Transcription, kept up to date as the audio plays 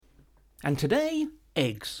And today,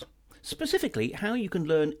 eggs. Specifically, how you can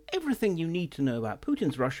learn everything you need to know about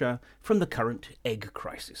Putin's Russia from the current egg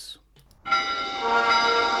crisis.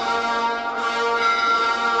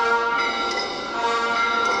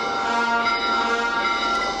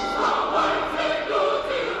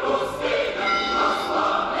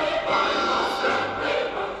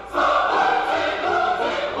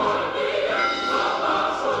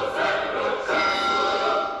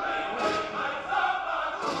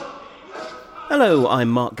 Hello, I'm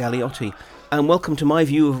Mark Galliotti, and welcome to my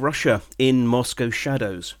view of Russia in Moscow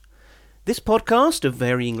Shadows. This podcast, of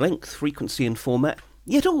varying length, frequency and format,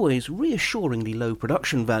 yet always reassuringly low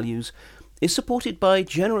production values, is supported by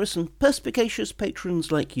generous and perspicacious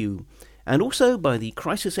patrons like you, and also by the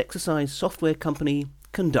crisis exercise software company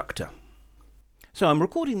Conductor. So I'm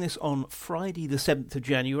recording this on Friday the 7th of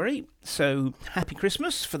January, so happy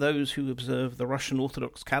Christmas for those who observe the Russian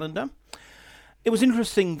Orthodox calendar. It was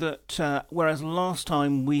interesting that whereas last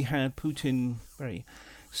time we had Putin very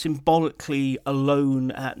symbolically alone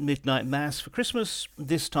at midnight mass for Christmas,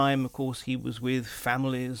 this time, of course, he was with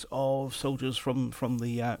families of soldiers from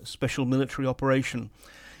the special military operation,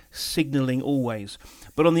 signalling always.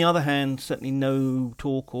 But on the other hand, certainly no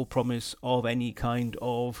talk or promise of any kind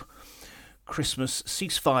of Christmas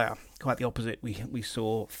ceasefire. Quite the opposite. We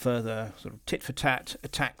saw further sort of tit-for-tat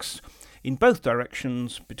attacks in both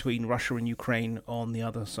directions between Russia and Ukraine on the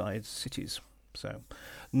other side's cities. So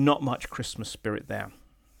not much Christmas spirit there.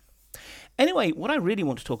 Anyway, what I really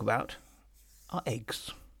want to talk about are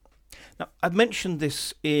eggs. Now, I've mentioned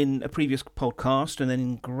this in a previous podcast and then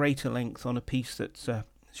in greater length on a piece that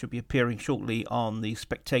should be appearing shortly on the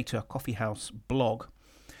Spectator Coffeehouse blog.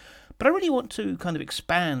 But I really want to kind of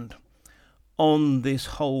expand on this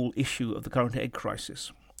whole issue of the current egg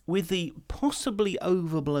crisis, with the possibly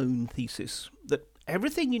overblown thesis that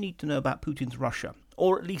everything you need to know about Putin's Russia,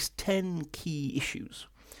 or at least 10 key issues,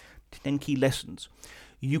 10 key lessons,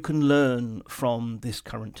 you can learn from this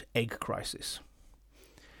current egg crisis.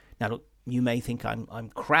 Now, look, you may think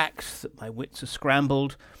I'm cracked, that my wits are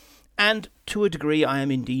scrambled, and to a degree I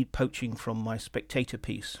am indeed poaching from my Spectator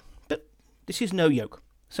piece. But this is no joke.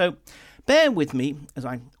 So bear with me as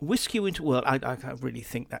I whisk you into a world. I really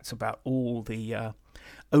think that's about all the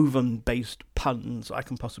Oven-based puns I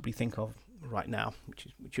can possibly think of right now, which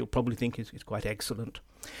you'll probably think is quite excellent.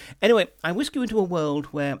 Anyway, I whisk you into a world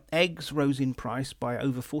where eggs rose in price by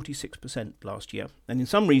over 46% last year, and in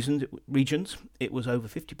some regions it was over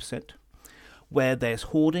 50%, where there's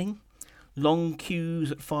hoarding, long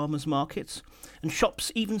queues at farmers' markets, and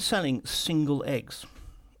shops even selling single eggs.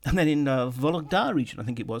 And then in Vologda region, I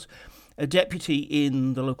think it was, a deputy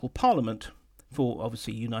in the local parliament for,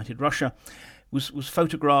 obviously, United Russia was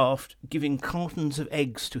photographed giving cartons of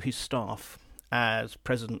eggs to his staff as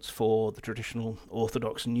presents for the traditional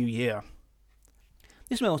Orthodox New Year.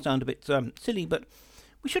 This may all sound a bit silly, but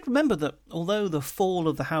we should remember that although the fall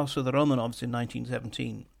of the House of the Romanovs in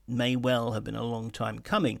 1917 may well have been a long time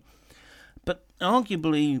coming, but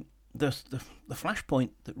arguably the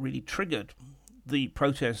flashpoint that really triggered the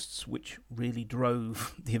protests which really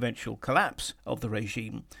drove the eventual collapse of the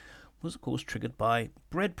regime was, of course, triggered by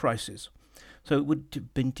bread prices. So it would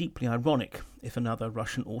have been deeply ironic if another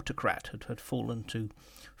Russian autocrat had fallen to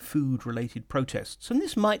food-related protests. And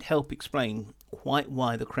this might help explain quite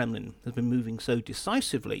why the Kremlin has been moving so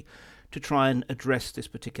decisively to try and address this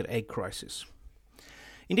particular egg crisis.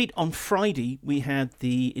 Indeed, on Friday, we had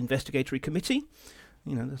the investigatory committee,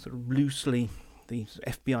 the sort of loosely the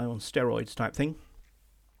FBI on steroids type thing,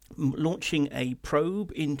 launching a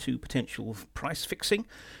probe into potential price fixing,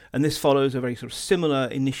 and this follows a very sort of similar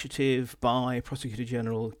initiative by Prosecutor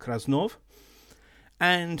General Krasnov.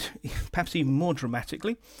 And perhaps even more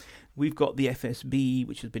dramatically, we've got the FSB,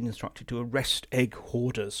 which has been instructed to arrest egg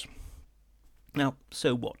hoarders. Now,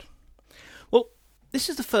 so what? Well, this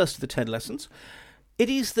is the first of the 10 lessons. It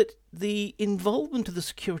is that the involvement of the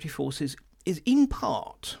security forces is in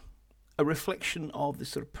part a reflection of this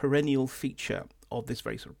sort of perennial feature of this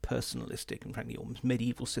very sort of personalistic and frankly almost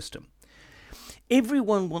medieval system.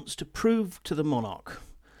 Everyone wants to prove to the monarch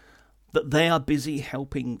that they are busy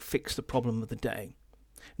helping fix the problem of the day.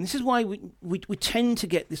 And this is why we tend to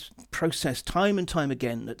get this process time and time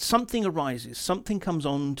again, that something arises, something comes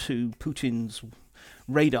on to Putin's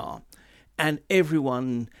radar, and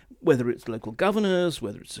everyone, whether it's local governors,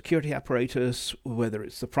 whether it's security apparatus, whether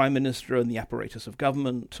it's the prime minister and the apparatus of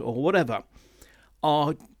government or whatever,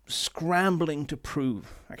 are scrambling to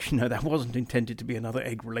prove, actually no, that wasn't intended to be another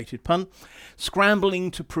egg-related pun,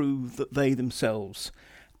 scrambling to prove that they themselves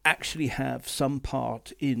actually have some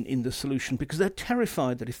part in the solution, because they're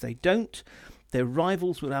terrified that if they don't, their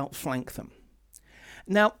rivals will outflank them.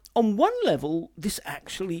 Now, on one level, this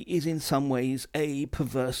actually is in some ways a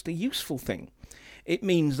perversely useful thing. It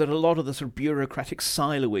means that a lot of the sort of bureaucratic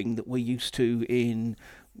siloing that we're used to in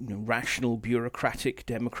rational, bureaucratic,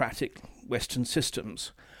 democratic Western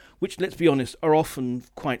systems, which, let's be honest, are often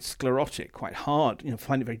quite sclerotic, quite hard,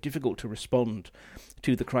 find it very difficult to respond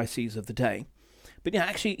to the crises of the day. But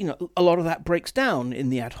actually, a lot of that breaks down in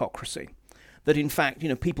the adhocracy. That in fact,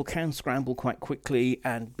 people can scramble quite quickly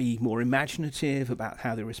and be more imaginative about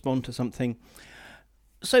how they respond to something.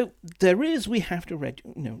 So we have to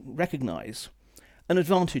recognise an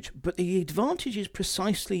advantage, but the advantage is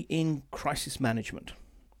precisely in crisis management.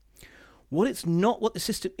 What the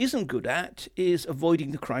system isn't good at is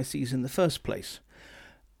avoiding the crises in the first place.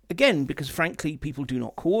 Again, because frankly, people do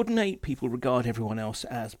not coordinate, people regard everyone else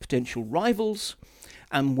as potential rivals,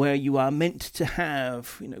 and where you are meant to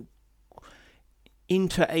have,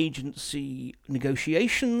 interagency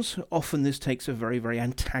negotiations, often this takes a very, very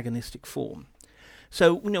antagonistic form.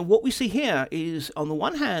 So, what we see here is, on the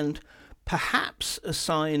one hand, perhaps a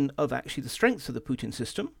sign of actually the strength of the Putin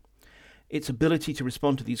system, its ability to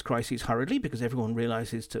respond to these crises hurriedly, because everyone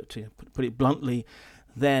realizes, to put it bluntly,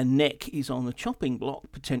 their neck is on the chopping block,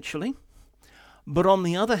 potentially. But on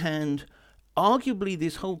the other hand, arguably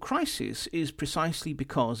this whole crisis is precisely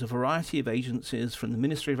because a variety of agencies from the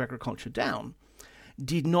Ministry of Agriculture down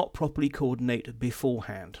did not properly coordinate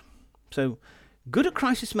beforehand. So, good at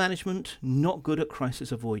crisis management, not good at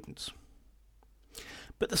crisis avoidance.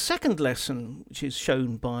 But the second lesson, which is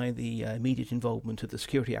shown by the immediate involvement of the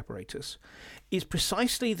security apparatus, is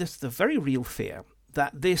precisely the very real fear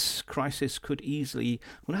that this crisis could easily,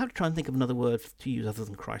 I'm going to have to try and think of another word to use other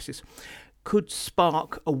than crisis, could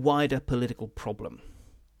spark a wider political problem.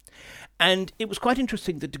 And it was quite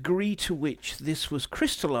interesting the degree to which this was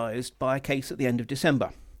crystallised by a case at the end of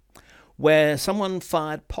December, where someone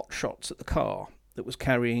fired pot shots at the car that was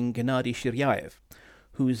carrying Gennady Shiryaev,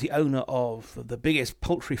 who is the owner of the biggest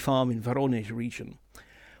poultry farm in Voronezh region,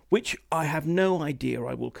 which I have no idea,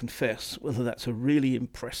 I will confess, whether that's a really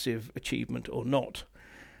impressive achievement or not.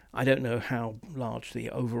 I don't know how large the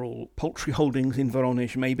overall poultry holdings in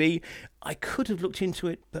Voronezh may be. I could have looked into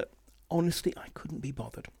it, but honestly, I couldn't be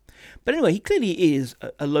bothered. But anyway, he clearly is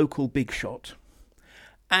a local big shot.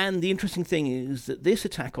 And the interesting thing is that this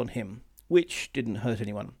attack on him, which didn't hurt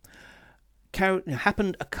anyone,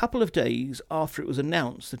 happened a couple of days after it was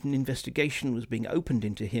announced that an investigation was being opened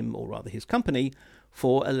into him, or rather his company,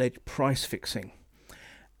 for alleged price fixing.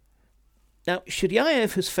 Now,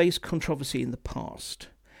 Shiryaev has faced controversy in the past.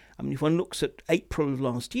 I mean, if one looks at April of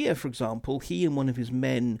last year, for example, he and one of his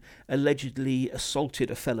men allegedly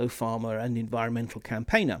assaulted a fellow farmer and environmental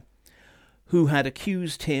campaigner who had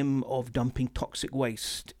accused him of dumping toxic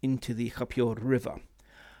waste into the Khapyor River,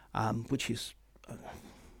 which is...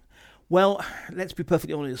 well, let's be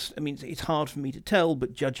perfectly honest. I mean, it's hard for me to tell,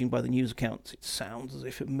 but judging by the news accounts, it sounds as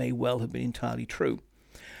if it may well have been entirely true.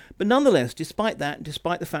 But nonetheless, despite that,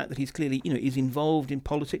 despite the fact that he's clearly, is involved in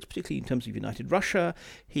politics, particularly in terms of United Russia,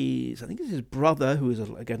 I think it's his brother, who is,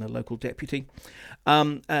 again, a local deputy,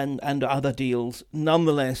 and other deals,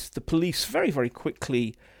 nonetheless, the police very, very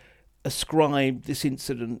quickly ascribed this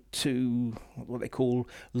incident to what they call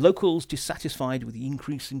locals dissatisfied with the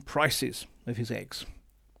increase in prices of his eggs.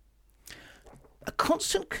 A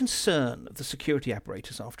constant concern of the security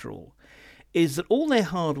apparatus, after all, is that all their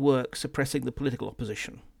hard work suppressing the political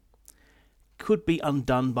opposition could be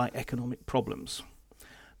undone by economic problems.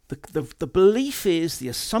 The belief is, the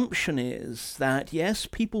assumption is that, yes,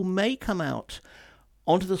 people may come out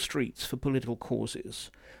onto the streets for political causes,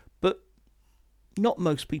 but not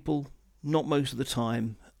most people, not most of the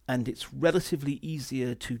time, and it's relatively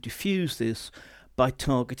easier to diffuse this by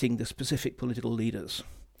targeting the specific political leaders.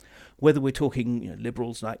 Whether we're talking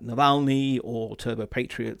liberals like Navalny or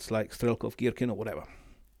turbo-patriots like Strelkov-Girkin or whatever.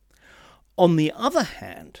 On the other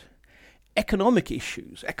hand, economic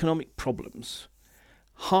issues, economic problems,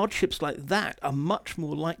 hardships like that are much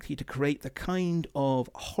more likely to create the kind of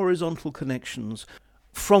horizontal connections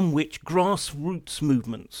from which grassroots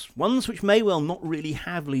movements, ones which may well not really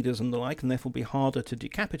have leaders and the like, and therefore be harder to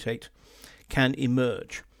decapitate, can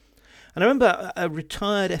emerge. And I remember a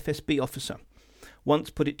retired FSB officer once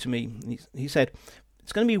put it to me. He said,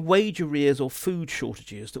 it's going to be wage arrears or food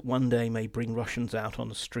shortages that one day may bring Russians out on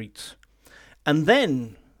the streets. And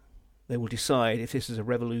then they will decide if this is a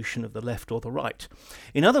revolution of the left or the right.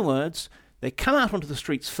 In other words, they come out onto the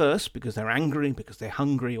streets first because they're angry, because they're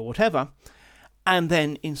hungry or whatever, and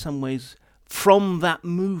then in some ways from that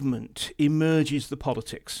movement emerges the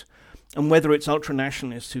politics. And whether it's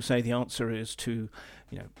ultra-nationalists who say the answer is to,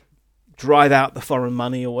 drive out the foreign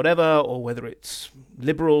money or whatever, or whether it's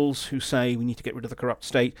liberals who say we need to get rid of the corrupt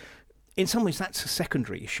state. In some ways, that's a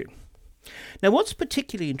secondary issue. Now, what's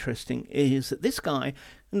particularly interesting is that this guy,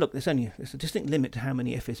 and look, there's a distinct limit to how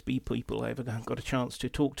many FSB people I ever got a chance to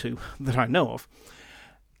talk to that I know of,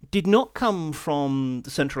 did not come from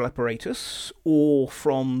the central apparatus or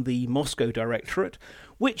from the Moscow directorate,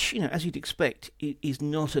 which, as you'd expect, is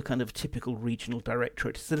not a kind of typical regional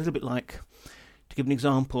directorate. It's a little bit like, to give an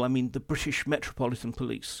example, the British Metropolitan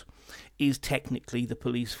Police is technically the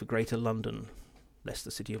police for Greater London, less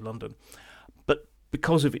the City of London. But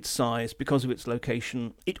because of its size, because of its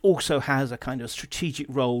location, it also has a kind of strategic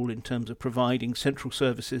role in terms of providing central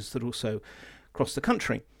services that also cross the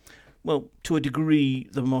country. Well, to a degree,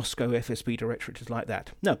 the Moscow FSB directorate is like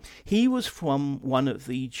that. No, he was from one of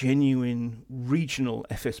the genuine regional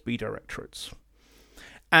FSB directorates.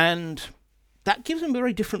 And that gives him a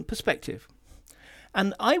very different perspective.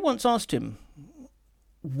 And I once asked him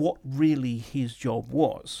what really his job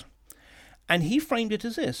was. And he framed it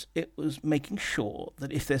as this. It was making sure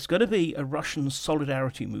that if there's going to be a Russian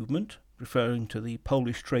solidarity movement, referring to the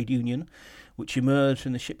Polish trade union, which emerged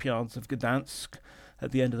in the shipyards of Gdansk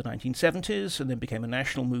at the end of the 1970s and then became a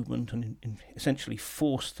national movement and essentially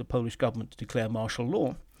forced the Polish government to declare martial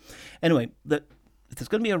law. Anyway, that if there's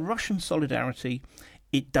going to be a Russian solidarity,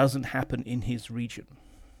 it doesn't happen in his region.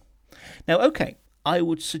 Now, okay, I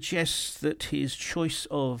would suggest that his choice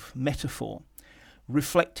of metaphor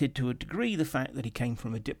reflected to a degree the fact that he came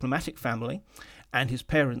from a diplomatic family and his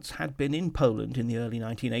parents had been in Poland in the early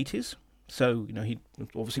 1980s. So, he was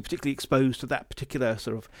obviously particularly exposed to that particular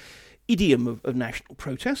sort of idiom of national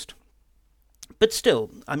protest. But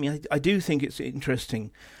still, I do think it's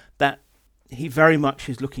interesting that he very much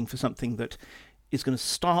is looking for something that is going to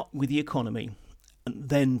start with the economy and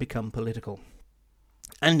then become political.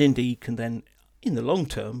 And indeed can then, in the long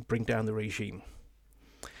term, bring down the regime.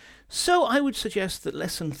 So I would suggest that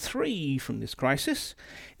lesson 3 from this crisis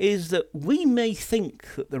is that we may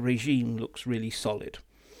think that the regime looks really solid,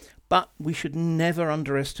 but we should never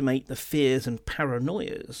underestimate the fears and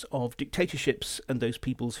paranoias of dictatorships and those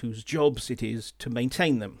peoples whose jobs it is to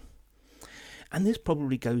maintain them. And this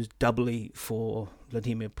probably goes doubly for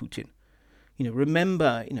Vladimir Putin.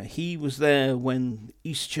 Remember, he was there when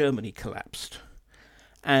East Germany collapsed,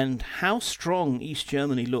 and how strong East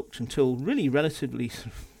Germany looked until really relatively,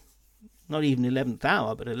 not even 11th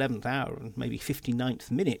hour, but 11th hour and maybe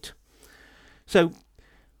 59th minute. So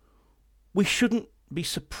we shouldn't be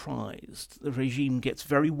surprised the regime gets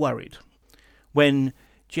very worried when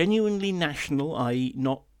genuinely national, i.e.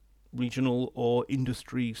 not regional or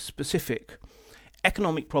industry specific,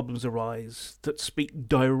 economic problems arise that speak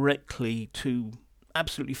directly to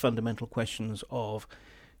absolutely fundamental questions of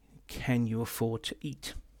can you afford to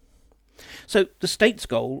eat? So the state's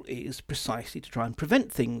goal is precisely to try and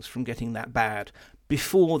prevent things from getting that bad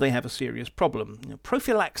before they have a serious problem.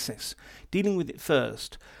 Prophylaxis, dealing with it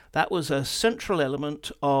first, that was a central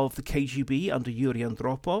element of the KGB under Yuri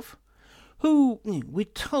Andropov, who we're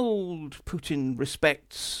told Putin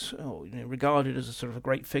respects, regarded as a sort of a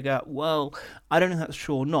great figure. Well, I don't know if that's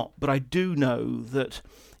true or not, but I do know that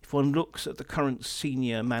if one looks at the current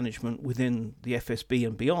senior management within the FSB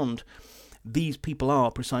and beyond, these people are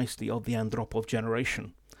precisely of the Andropov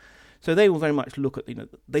generation. So they will very much look at,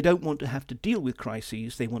 they don't want to have to deal with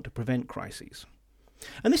crises, they want to prevent crises.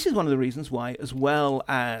 And this is one of the reasons why, as well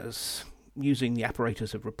as using the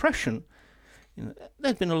apparatus of repression,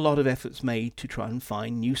 there's been a lot of efforts made to try and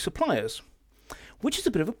find new suppliers, which is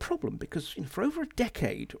a bit of a problem because for over a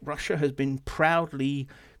decade, Russia has been proudly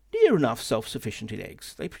near enough self-sufficient in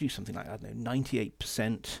eggs. They produce something like,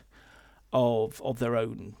 98% of their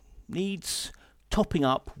own needs, topping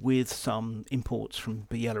up with some imports from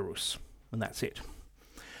Belarus, and that's it.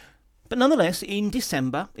 But nonetheless, in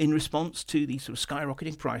December, in response to these sort of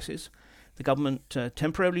skyrocketing prices, the government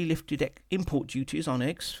temporarily lifted import duties on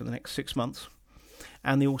eggs for the next 6 months,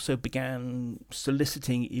 and they also began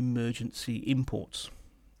soliciting emergency imports.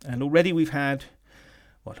 And already we've had,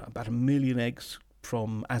 about 1 million eggs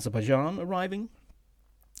from Azerbaijan arriving,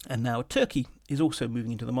 and now Turkey is also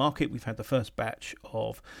moving into the market. We've had the first batch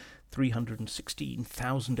of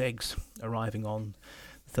 316,000 eggs arriving on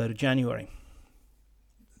the 3rd of January.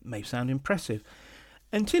 It may sound impressive,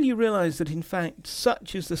 until you realise that in fact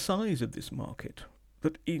such is the size of this market,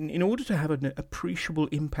 that in order to have an appreciable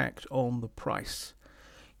impact on the price,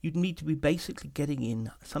 you'd need to be basically getting in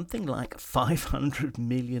something like 500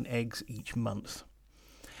 million eggs each month.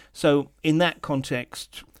 So in that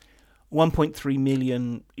context, 1.3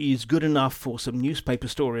 million is good enough for some newspaper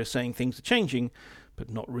stories saying things are changing, but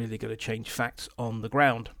not really going to change facts on the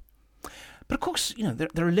ground. But of course,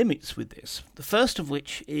 there are limits with this. The first of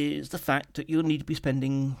which is the fact that you'll need to be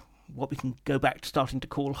spending what we can go back to starting to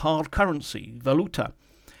call hard currency, valuta.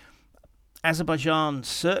 Azerbaijan,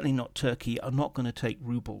 certainly not Turkey, are not going to take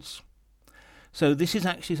rubles. So this is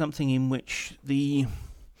actually something in which the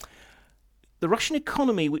Russian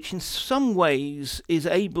economy, which in some ways is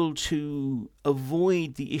able to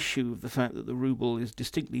avoid the issue of the fact that the ruble is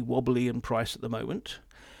distinctly wobbly in price at the moment,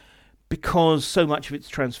 because so much of its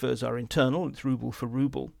transfers are internal, it's ruble for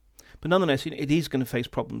ruble. But nonetheless, it is going to face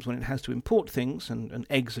problems when it has to import things, and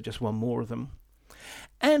eggs are just one more of them.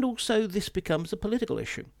 And also, this becomes a political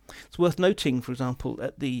issue. It's worth noting, for example,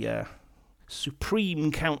 at the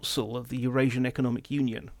Supreme Council of the Eurasian Economic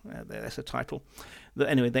Union, that's a title,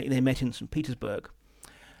 anyway, they met in St. Petersburg.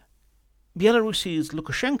 Belarus's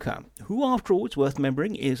Lukashenko, who after all, it's worth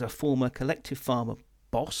remembering, is a former collective farmer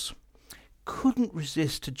boss, couldn't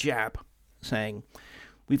resist a jab, saying,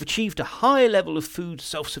 "We've achieved a high level of food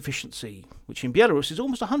self-sufficiency, which in Belarus is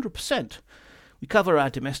almost 100%. We cover our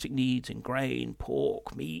domestic needs in grain,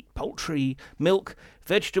 pork, meat, poultry, milk,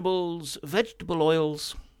 vegetables, vegetable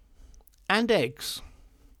oils, and eggs."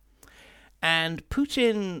 And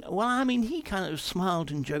Putin, he kind of smiled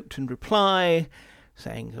and joked in reply,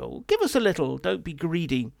 saying, "Oh, give us a little, don't be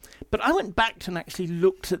greedy." But I went back and actually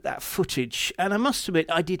looked at that footage, and I must admit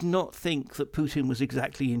I did not think that Putin was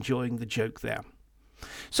exactly enjoying the joke there.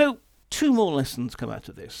 So, 2 more lessons come out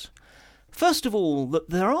of this. First of all, that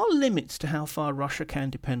there are limits to how far Russia can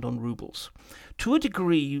depend on rubles. To a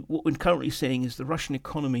degree, what we're currently seeing is the Russian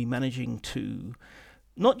economy managing to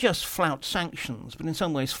not just flout sanctions, but in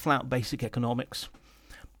some ways flout basic economics.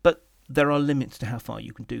 But there are limits to how far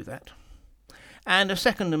you can do that. And a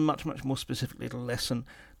second and much, much more specific little lesson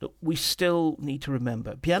that we still need to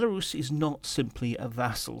remember. Belarus is not simply a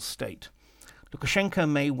vassal state. Lukashenko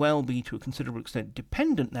may well be, to a considerable extent,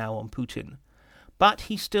 dependent now on Putin, but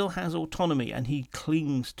he still has autonomy and he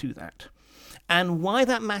clings to that. And why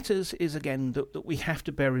that matters is, again, that we have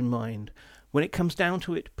to bear in mind. When it comes down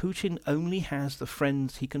to it, Putin only has the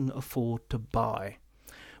friends he can afford to buy.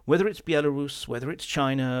 Whether it's Belarus, whether it's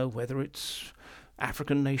China, whether it's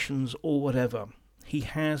African nations or whatever, he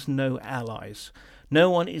has no allies.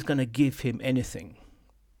 No one is going to give him anything.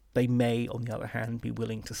 They may, on the other hand, be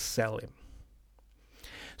willing to sell him.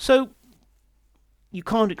 So you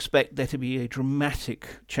can't expect there to be a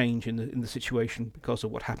dramatic change in the situation because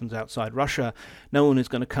of what happens outside Russia. No one is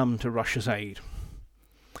going to come to Russia's aid.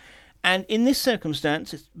 And in this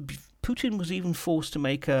circumstance, Putin was even forced to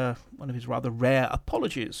make one of his rather rare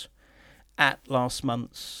apologies at last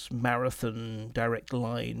month's marathon direct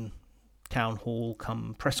line town hall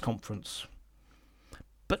come press conference.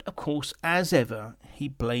 But of course, as ever, he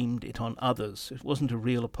blamed it on others. It wasn't a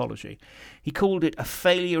real apology. He called it a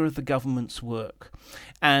failure of the government's work.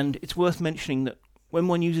 And it's worth mentioning that when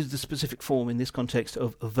one uses the specific form in this context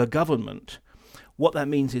of the government, what that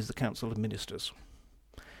means is the Council of Ministers.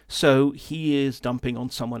 So he is dumping on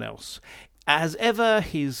someone else. As ever,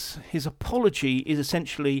 his apology is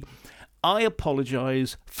essentially, "I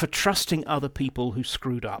apologise for trusting other people who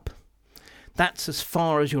screwed up." That's as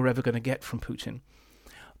far as you're ever going to get from Putin.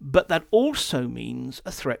 But that also means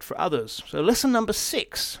a threat for others. So lesson number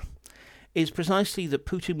 6 is precisely that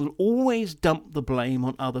Putin will always dump the blame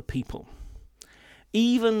on other people.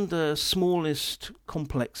 Even the smallest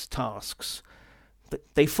complex tasks,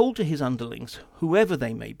 they fall to his underlings, whoever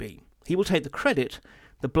they may be. He will take the credit.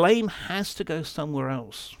 The blame has to go somewhere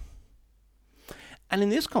else. And in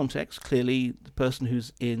this context, clearly, the person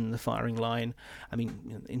who's in the firing line,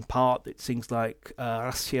 in part, it's things like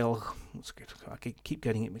Rassiel, I keep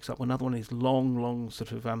getting it mixed up. Another one is long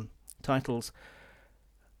sort of titles.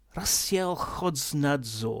 Rassiel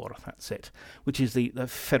Choznadzor, that's it, which is the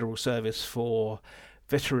Federal Service for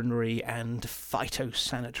Veterinary and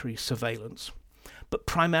Phytosanitary Surveillance. But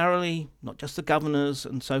primarily, not just the governors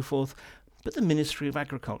and so forth, but the Ministry of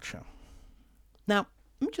Agriculture. Now,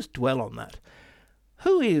 let me just dwell on that.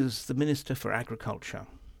 Who is the Minister for Agriculture?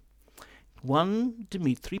 One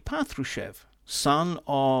Dmitry Patrushev, son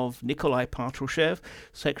of Nikolai Patrushev,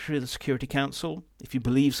 Secretary of the Security Council. If you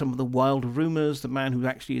believe some of the wild rumours, the man who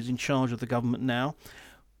actually is in charge of the government now,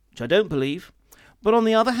 which I don't believe. But on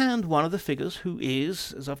the other hand, one of the figures who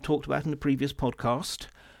is, as I've talked about in the previous podcast,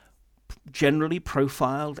 generally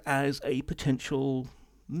profiled as a potential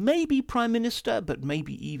maybe Prime Minister, but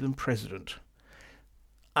maybe even President.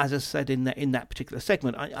 As I said in that particular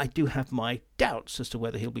segment, I do have my doubts as to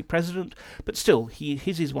whether he'll be president, but still,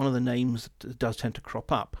 his is one of the names that does tend to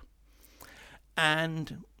crop up.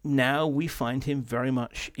 And now we find him very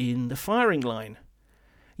much in the firing line.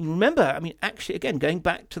 You remember, I mean, actually, again, going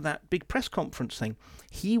back to that big press conference thing,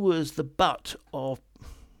 he was the butt of,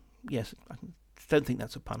 yes, I don't think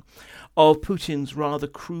that's a pun, of Putin's rather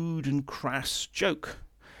crude and crass joke,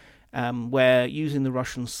 where, using the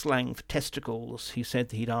Russian slang for testicles, he said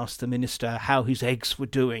that he'd asked the minister how his eggs were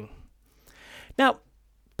doing. Now,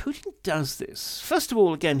 Putin does this. First of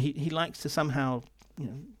all, again, he likes to somehow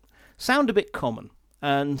sound a bit common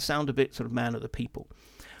and sound a bit sort of man of the people.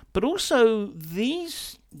 But also,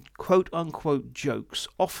 these quote-unquote jokes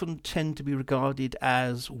often tend to be regarded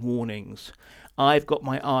as warnings. I've got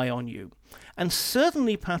my eye on you. And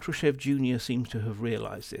certainly Patrushev Jr. seems to have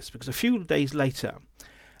realised this, because a few days later,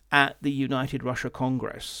 at the United Russia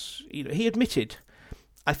Congress, he admitted,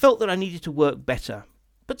 I felt that I needed to work better,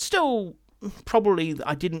 but still, probably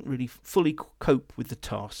I didn't really fully cope with the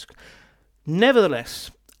task.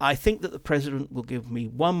 Nevertheless, I think that the president will give me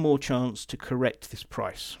one more chance to correct this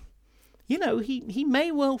price. He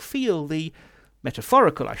may well feel the,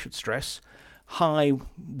 metaphorical I should stress, high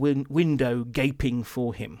window gaping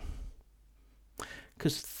for him.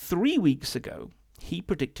 Because 3 weeks ago, he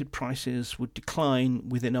predicted prices would decline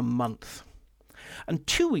within a month. And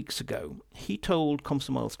 2 weeks ago, he told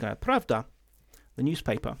Komsomolskaya Pravda, the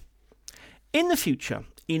newspaper, in the future,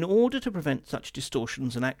 in order to prevent such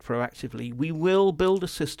distortions and act proactively, we will build a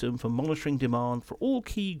system for monitoring demand for all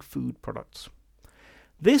key food products.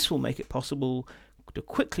 This will make it possible to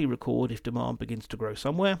quickly record if demand begins to grow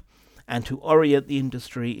somewhere, and to orient the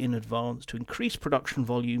industry in advance to increase production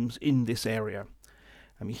volumes in this area.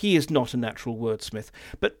 I mean, he is not a natural wordsmith,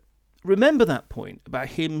 but remember that point about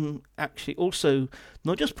him actually also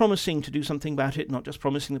not just promising to do something about it, not just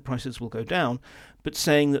promising that prices will go down, but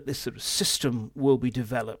saying that this sort of system will be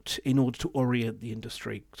developed in order to orient the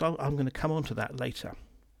industry. So I'm going to come on to that later.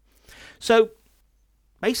 So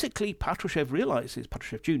basically,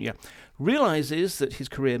 Patrushev Jr. realizes that his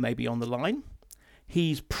career may be on the line.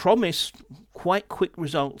 He's promised quite quick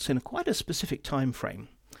results in quite a specific time frame.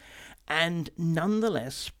 And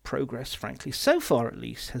nonetheless, progress, frankly, so far at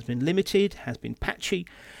least, has been limited, has been patchy,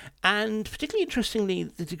 and particularly interestingly,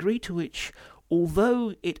 the degree to which,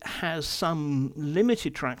 although it has some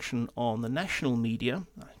limited traction on the national media,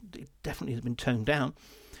 it definitely has been toned down,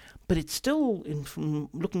 but it's still, from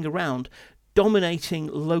looking around, dominating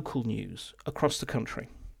local news across the country.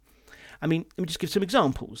 I mean, let me just give some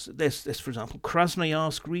examples. There's for example,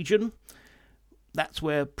 Krasnoyarsk region. That's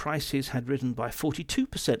where prices had risen by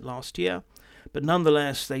 42% last year, but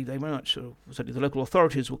nonetheless, they very much, certainly the local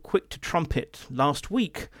authorities were quick to trumpet last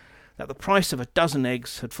week that the price of a dozen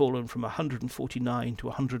eggs had fallen from 149 to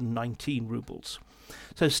 119 rubles.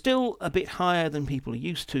 So still a bit higher than people are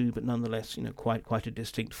used to, but nonetheless, quite a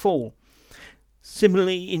distinct fall.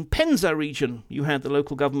 Similarly, in Penza region, you had the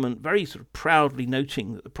local government very sort of proudly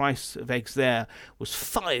noting that the price of eggs there was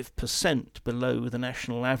 5% below the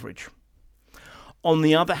national average. On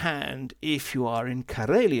the other hand, if you are in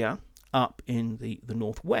Karelia, up in the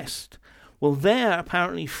northwest, well, there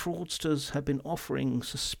apparently fraudsters have been offering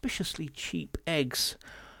suspiciously cheap eggs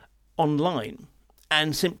online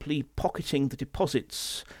and simply pocketing the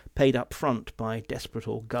deposits paid up front by desperate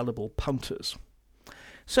or gullible punters.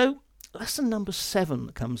 So, lesson number 7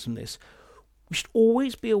 that comes from this, we should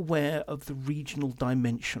always be aware of the regional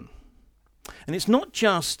dimension. And it's not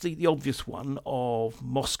just the obvious one of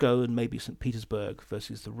Moscow and maybe St. Petersburg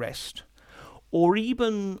versus the rest, or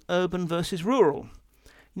even urban versus rural.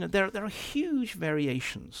 There are huge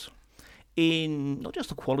variations in not just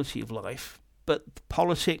the quality of life, but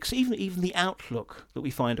politics, even the outlook that we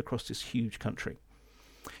find across this huge country.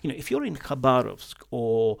 If you're in Khabarovsk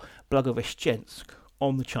or Blagoveshchensk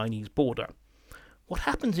on the Chinese border, what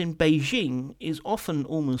happens in Beijing is often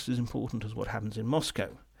almost as important as what happens in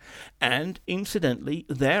Moscow. And incidentally,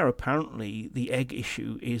 there apparently the egg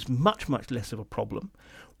issue is much, much less of a problem.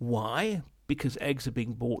 Why? Because eggs are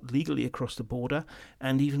being bought legally across the border,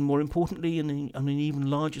 and even more importantly, on an even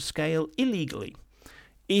larger scale, illegally.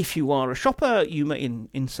 If you are a shopper, you may,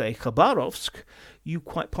 in say, Khabarovsk, you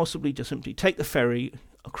quite possibly just simply take the ferry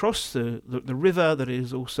across the river that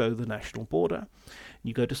is also the national border.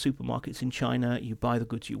 You go to supermarkets in China, you buy the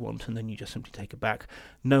goods you want, and then you just simply take it back.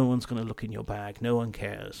 No one's going to look in your bag. No one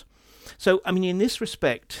cares. So, in this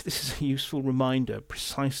respect, this is a useful reminder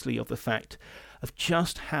precisely of the fact of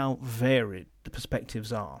just how varied the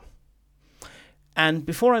perspectives are. And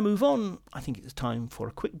before I move on, I think it's time for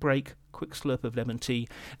a quick break, quick slurp of lemon tea,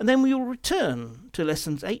 and then we will return to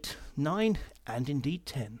lessons 8, 9, and indeed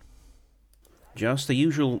 10. Just the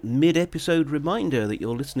usual mid-episode reminder that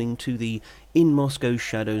you're listening to the In Moscow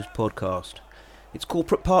Shadows podcast. Its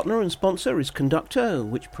corporate partner and sponsor is Conductor,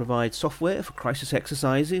 which provides software for crisis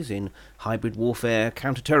exercises in hybrid warfare,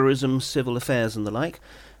 counter-terrorism, civil affairs and the like.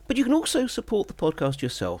 But you can also support the podcast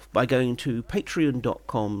yourself by going to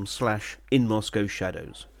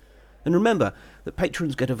patreon.com/InMoscowShadows. And remember that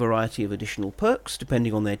patrons get a variety of additional perks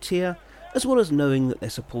depending on their tier, as well as knowing that they're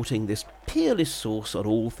supporting this peerless source on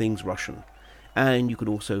all things Russian. And you can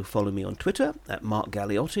also follow me on Twitter at Mark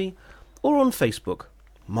Galliotti, or on Facebook,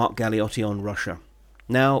 Mark Galliotti on Russia.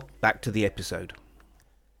 Now, back to the episode.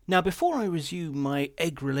 Now, before I resume my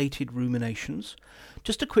egg-related ruminations,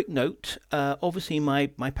 just a quick note. Obviously, my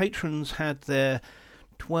patrons had their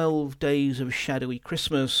 12 days of shadowy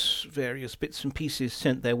Christmas, various bits and pieces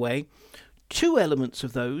sent their way. 2 elements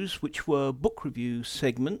of those, which were book review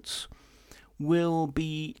segments, will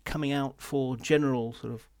be coming out for general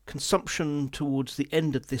sort of consumption towards the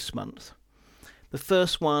end of this month. The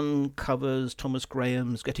first one covers Thomas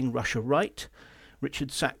Graham's Getting Russia Right, Richard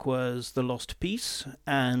Sakwar's The Lost Peace,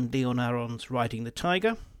 and Leon Aron's Riding the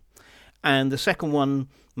Tiger. And the second one,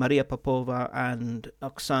 Maria Popova and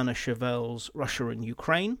Oksana Chevel's Russia and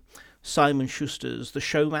Ukraine, Simon Schuster's The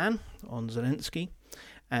Showman on Zelensky,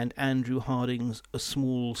 and Andrew Harding's A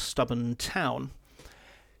Small Stubborn Town.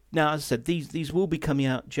 Now, as I said, these will be coming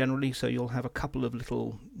out generally, so you'll have a couple of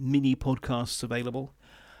little mini podcasts available.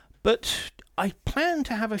 But I plan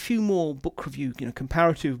to have a few more book review,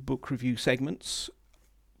 comparative book review segments.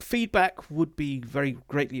 Feedback would be very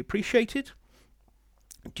greatly appreciated.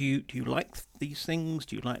 Do you like these things?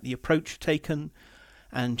 Do you like the approach taken?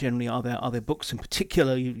 And generally, are there books in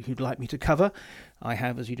particular you'd like me to cover? I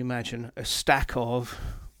have, as you'd imagine, a stack of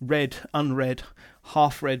read, unread,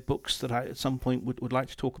 half-read books that I at some point would like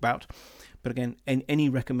to talk about. But again, any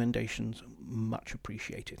recommendations, much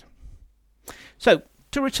appreciated. So,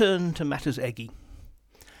 to return to matters eggy.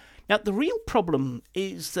 Now, the real problem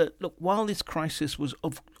is that, look, while this crisis was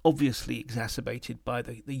obviously exacerbated by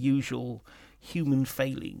the usual human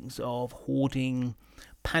failings of hoarding,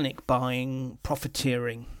 panic buying,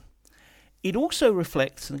 profiteering, it also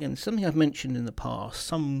reflects, and again, something I've mentioned in the past,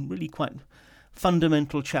 some really quite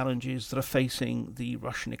fundamental challenges that are facing the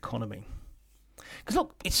Russian economy. Because,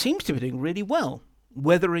 look, it seems to be doing really well,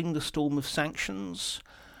 weathering the storm of sanctions,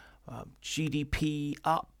 GDP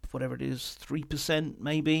up, whatever it is, 3%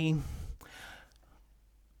 maybe.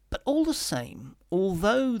 But all the same,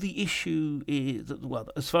 although the issue is, well,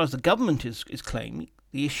 as far as the government is claiming,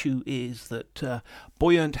 the issue is that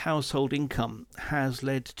buoyant household income has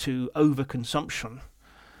led to overconsumption,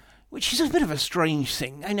 which is a bit of a strange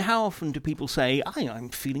thing. And how often do people say, I'm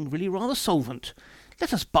feeling really rather solvent,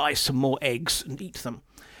 let us buy some more eggs and eat them?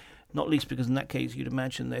 Not least because in that case you'd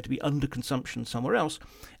imagine there to be underconsumption somewhere else.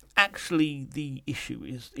 Actually, the issue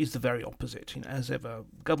is the very opposite. As ever,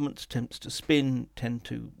 government's attempts to spin tend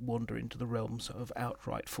to wander into the realms of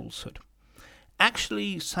outright falsehood.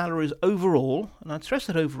 Actually, salaries overall, and I'd stress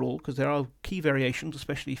that overall because there are key variations,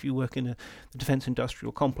 especially if you work in the defence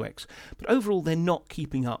industrial complex, but overall they're not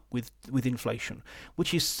keeping up with inflation,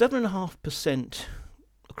 which is 7.5%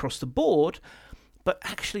 across the board, but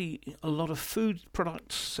actually a lot of food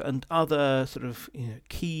products and other sort of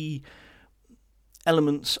key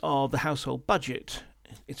elements of the household budget,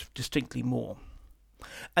 it's distinctly more.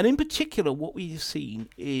 And in particular, what we've seen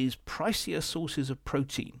is pricier sources of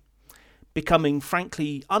protein becoming,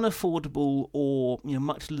 frankly, unaffordable or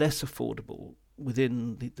much less affordable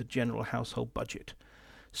within the general household budget.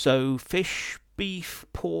 So fish, beef,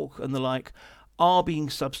 pork and the like are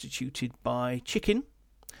being substituted by chicken,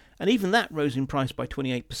 and even that rose in price by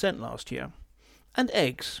 28% last year, and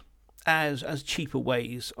eggs as cheaper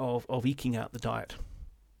ways of eking out the diet.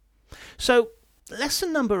 So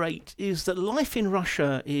lesson number 8 is that life in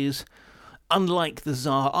Russia is unlike the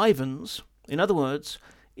Tsar Ivan's. In other words,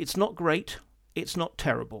 it's not great, it's not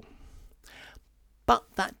terrible.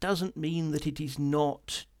 But that doesn't mean that it is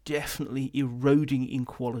not definitely eroding in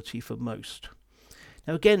quality for most.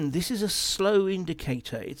 Now again, this is a slow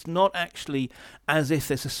indicator. It's not actually as if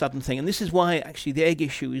there's a sudden thing. And this is why actually the egg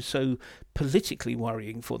issue is so politically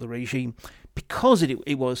worrying for the regime, because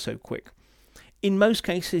it was so quick. In most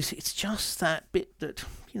cases, it's just that bit that,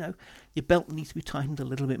 your belt needs to be tightened a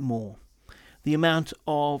little bit more. The amount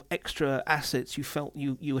of extra assets you felt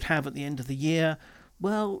you would have at the end of the year,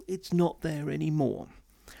 well, it's not there anymore.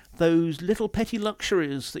 Those little petty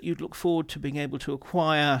luxuries that you'd look forward to being able to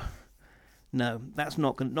acquire, no, that's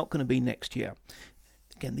not going to be next year.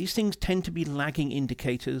 Again, these things tend to be lagging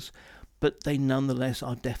indicators, but they nonetheless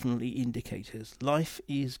are definitely indicators. Life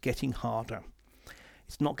is getting harder.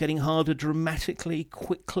 It's not getting harder dramatically,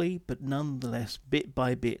 quickly, but nonetheless, bit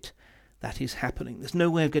by bit, that is happening. There's no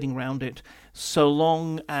way of getting around it so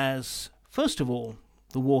long as First of all,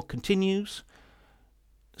 the war continues.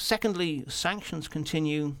 Secondly, sanctions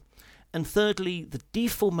continue. And thirdly, the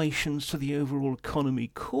deformations to the overall economy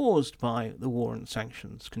caused by the war and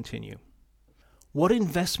sanctions continue. What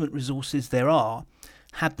investment resources there are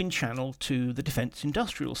have been channeled to the defence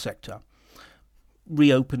industrial sector,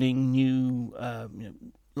 reopening new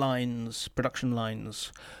lines, production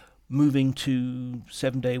lines, moving to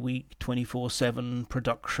 7-day week, 24/7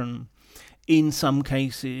 production. In some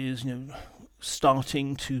cases,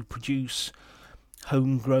 starting to produce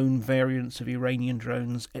homegrown variants of Iranian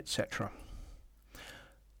drones, etc.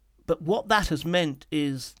 But what that has meant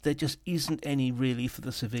is there just isn't any really for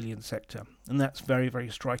the civilian sector, and that's very, very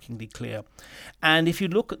strikingly clear. And if you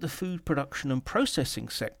look at the food production and processing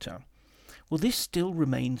sector, well, this still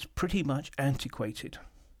remains pretty much antiquated.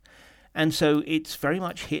 And so it's very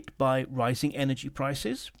much hit by rising energy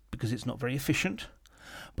prices, because it's not very efficient,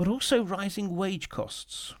 but also rising wage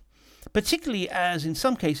costs, particularly as in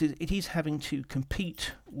some cases it is having to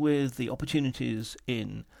compete with the opportunities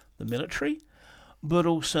in the military, but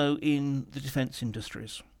also in the defence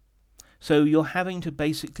industries. So you're having to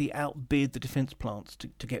basically outbid the defence plants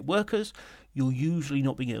to get workers. You're usually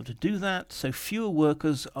not being able to do that, so fewer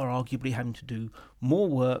workers are arguably having to do more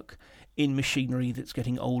work in machinery that's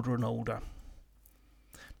getting older and older.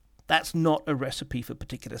 That's not a recipe for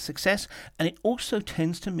particular success, and it also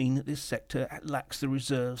tends to mean that this sector lacks the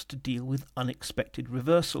reserves to deal with unexpected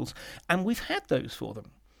reversals, and we've had those for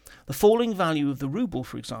them. The falling value of the ruble,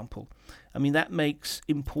 for example, that makes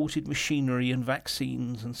imported machinery and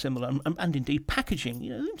vaccines and similar, and indeed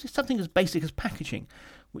packaging, something as basic as packaging,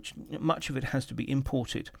 which much of it has to be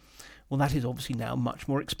imported. Well, that is obviously now much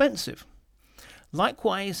more expensive.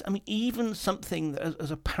 Likewise, even something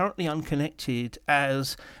as apparently unconnected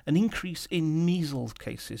as an increase in measles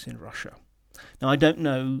cases in Russia. Now, I don't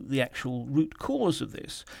know the actual root cause of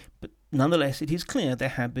this, but nonetheless, it is clear there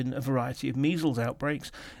have been a variety of measles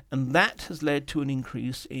outbreaks, and that has led to an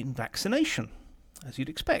increase in vaccination, as you'd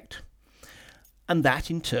expect. And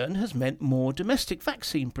that, in turn, has meant more domestic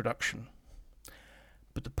vaccine production.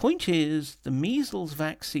 But the point is, the measles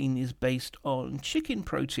vaccine is based on chicken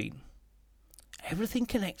protein. Everything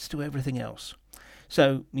connects to everything else.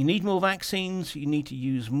 So you need more vaccines, you need to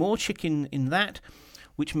use more chicken in that,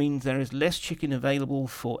 which means there is less chicken available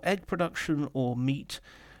for egg production or meat,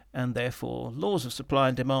 and therefore laws of supply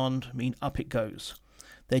and demand mean up it goes.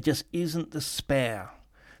 There just isn't the spare.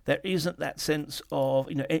 There isn't that sense of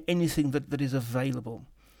anything that is available.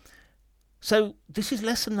 So this is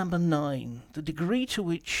lesson number 9, the degree to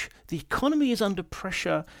which the economy is under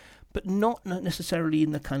pressure, but not necessarily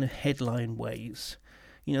in the kind of headline ways.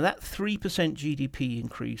 That 3% GDP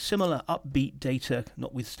increase, similar upbeat data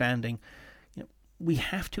notwithstanding, we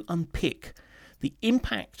have to unpick the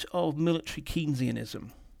impact of military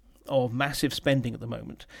Keynesianism, of massive spending at the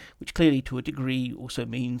moment, which clearly to a degree also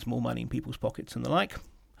means more money in people's pockets and the like.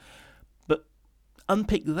 But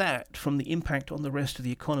unpick that from the impact on the rest of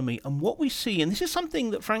the economy. And what we see, and this is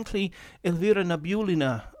something that frankly Elvira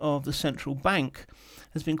Nabiullina of the central bank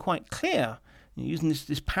has been quite clear, using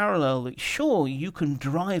this parallel that sure, you can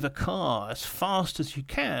drive a car as fast as you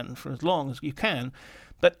can for as long as you can,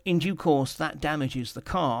 but in due course that damages the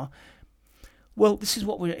car. Well, this is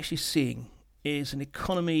what we're actually seeing, is an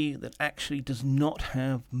economy that actually does not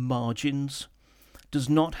have margins, does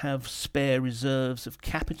not have spare reserves of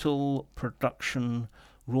capital, production,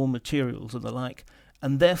 raw materials and the like,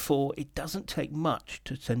 and therefore it doesn't take much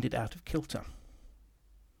to send it out of kilter.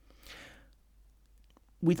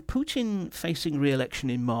 With Putin facing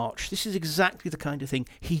re-election in March, this is exactly the kind of thing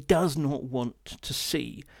he does not want to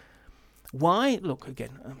see. Why? Look,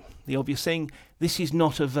 again, the obvious thing, this is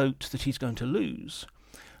not a vote that he's going to lose.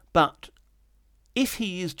 But if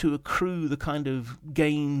he is to accrue the kind of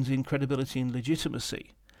gains in credibility and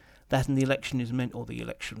legitimacy that in the election is meant, or the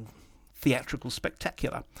election theatrical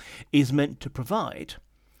spectacular is meant to provide,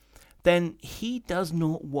 then he does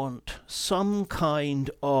not want some kind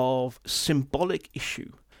of symbolic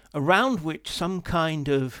issue around which some kind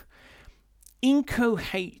of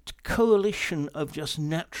incoherent coalition of just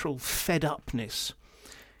natural fed-upness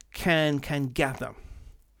can gather.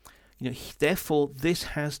 Therefore, this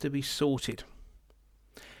has to be sorted.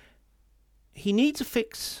 He needs a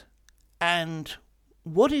fix, and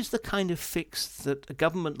what is the kind of fix that a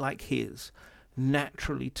government like his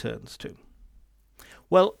naturally turns to?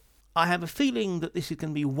 Well, I have a feeling that this is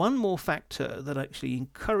going to be one more factor that actually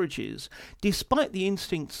encourages, despite the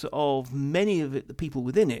instincts of many of the people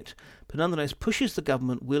within it, but nonetheless pushes the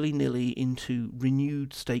government willy-nilly into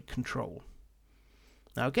renewed state control.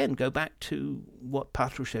 Now again, go back to what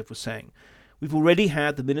Patrushev was saying. We've already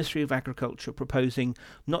had the Ministry of Agriculture proposing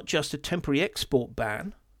not just a temporary export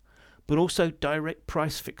ban, but also direct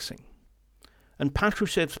price fixing. And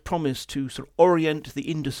Patrushev's promise to sort of orient the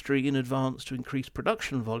industry in advance to increase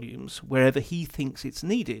production volumes wherever he thinks it's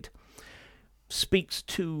needed speaks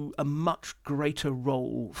to a much greater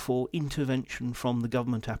role for intervention from the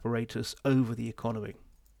government apparatus over the economy.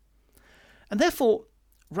 And therefore,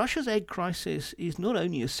 Russia's egg crisis is not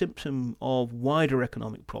only a symptom of wider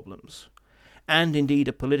economic problems, and indeed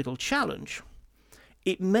a political challenge,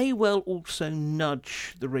 it may well also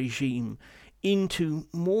nudge the regime into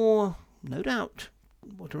more, no doubt,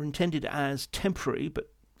 what are intended as temporary, but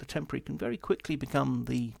the temporary can very quickly become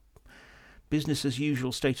the business as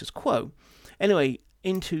usual status quo. Anyway,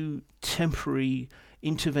 into temporary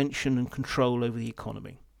intervention and control over the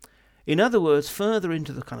economy. In other words, further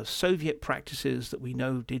into the kind of Soviet practices that we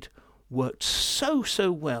know did work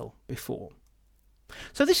so well before.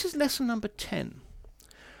 So this is lesson number 10.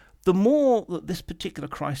 The more that this particular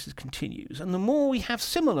crisis continues, and the more we have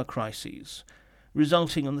similar crises,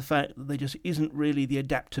 resulting in the fact that there just isn't really the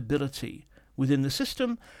adaptability within the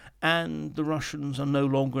system, and the Russians are no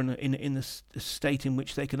longer in a state in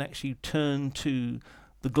which they can actually turn to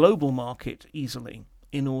the global market easily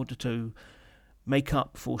in order to make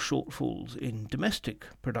up for shortfalls in domestic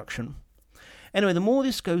production. Anyway, the more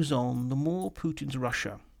this goes on, the more Putin's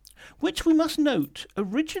Russia, which we must note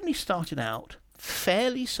originally started out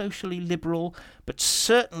fairly socially liberal, but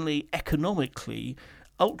certainly economically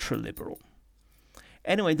ultra-liberal.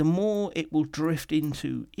 Anyway, the more it will drift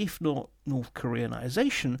into, if not North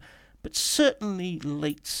Koreanization, but certainly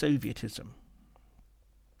late Sovietism.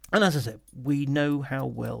 And as I said, we know how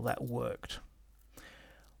well that worked.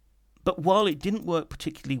 But while it didn't work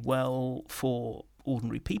particularly well for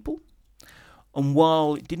ordinary people, and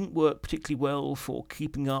while it didn't work particularly well for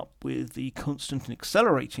keeping up with the constant and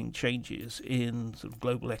accelerating changes in sort of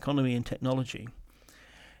global economy and technology,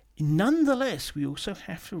 nonetheless, we also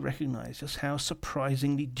have to recognise just how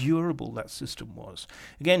surprisingly durable that system was.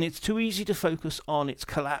 Again, it's too easy to focus on its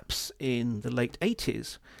collapse in the late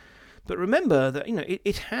 80s, but remember that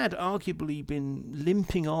it had arguably been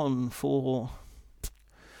limping on for,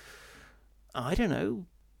 I don't know,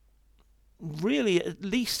 really at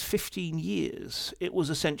least 15 years. It was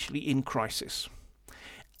essentially in crisis.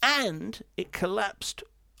 And it collapsed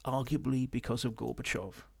arguably because of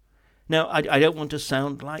Gorbachev. Now, I don't want to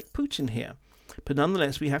sound like Putin here, but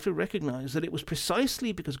nonetheless, we have to recognise that it was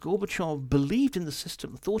precisely because Gorbachev believed in the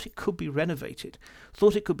system, thought it could be renovated,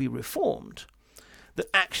 thought it could be reformed, that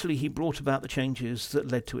actually he brought about the changes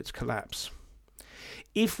that led to its collapse.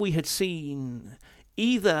 If we had seen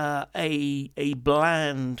either a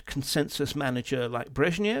bland consensus manager like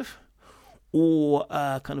Brezhnev or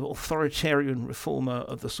a kind of authoritarian reformer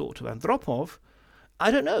of the sort of Andropov, I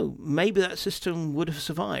don't know, maybe that system would have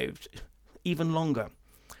survived even longer.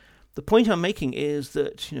 The point I'm making is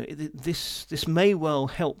that this may well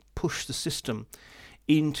help push the system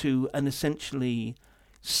into an essentially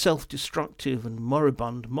self-destructive and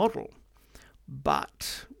moribund model.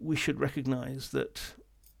 But we should recognise that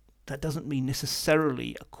that doesn't mean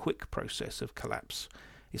necessarily a quick process of collapse.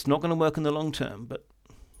 It's not going to work in the long term, but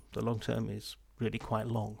the long term is really quite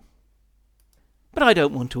long. But I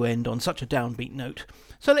don't want to end on such a downbeat note,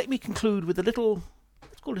 so let me conclude with let's call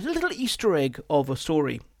it a little Easter egg of a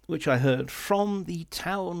story which I heard from the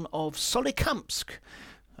town of Solikamsk,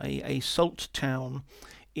 a salt town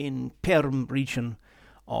in Perm region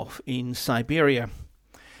in Siberia.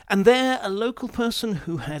 And there a local person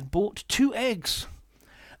who had bought 2 eggs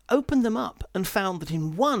opened them up and found that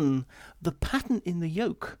in one, the pattern in the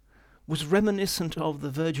yolk was reminiscent of the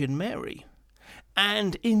Virgin Mary.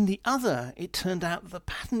 And in the other, it turned out that the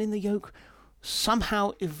pattern in the yolk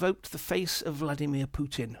somehow evoked the face of Vladimir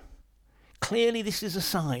Putin. Clearly this is a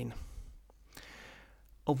sign.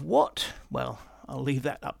 Of what? Well, I'll leave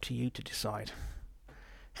that up to you to decide.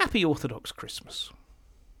 Happy Orthodox Christmas.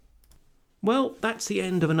 Well, that's the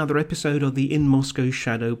end of another episode of the In Moscow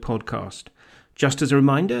Shadow podcast. Just as a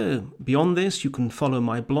reminder, beyond this, you can follow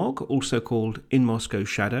my blog, also called In Moscow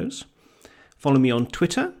Shadows. Follow me on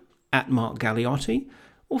Twitter, @Mark Galliotti,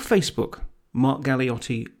 or Facebook, Mark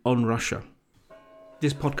Galliotti on Russia.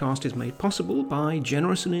 This podcast is made possible by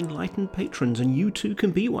generous and enlightened patrons, and you too can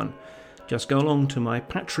be one. Just go along to my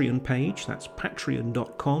Patreon page, that's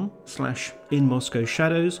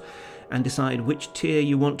patreon.com/InMoscowShadows, and decide which tier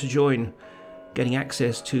you want to join, getting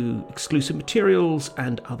access to exclusive materials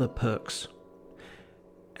and other perks.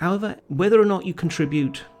 However, whether or not you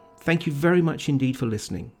contribute, thank you very much indeed for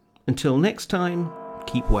listening. Until next time,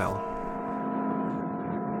 keep well.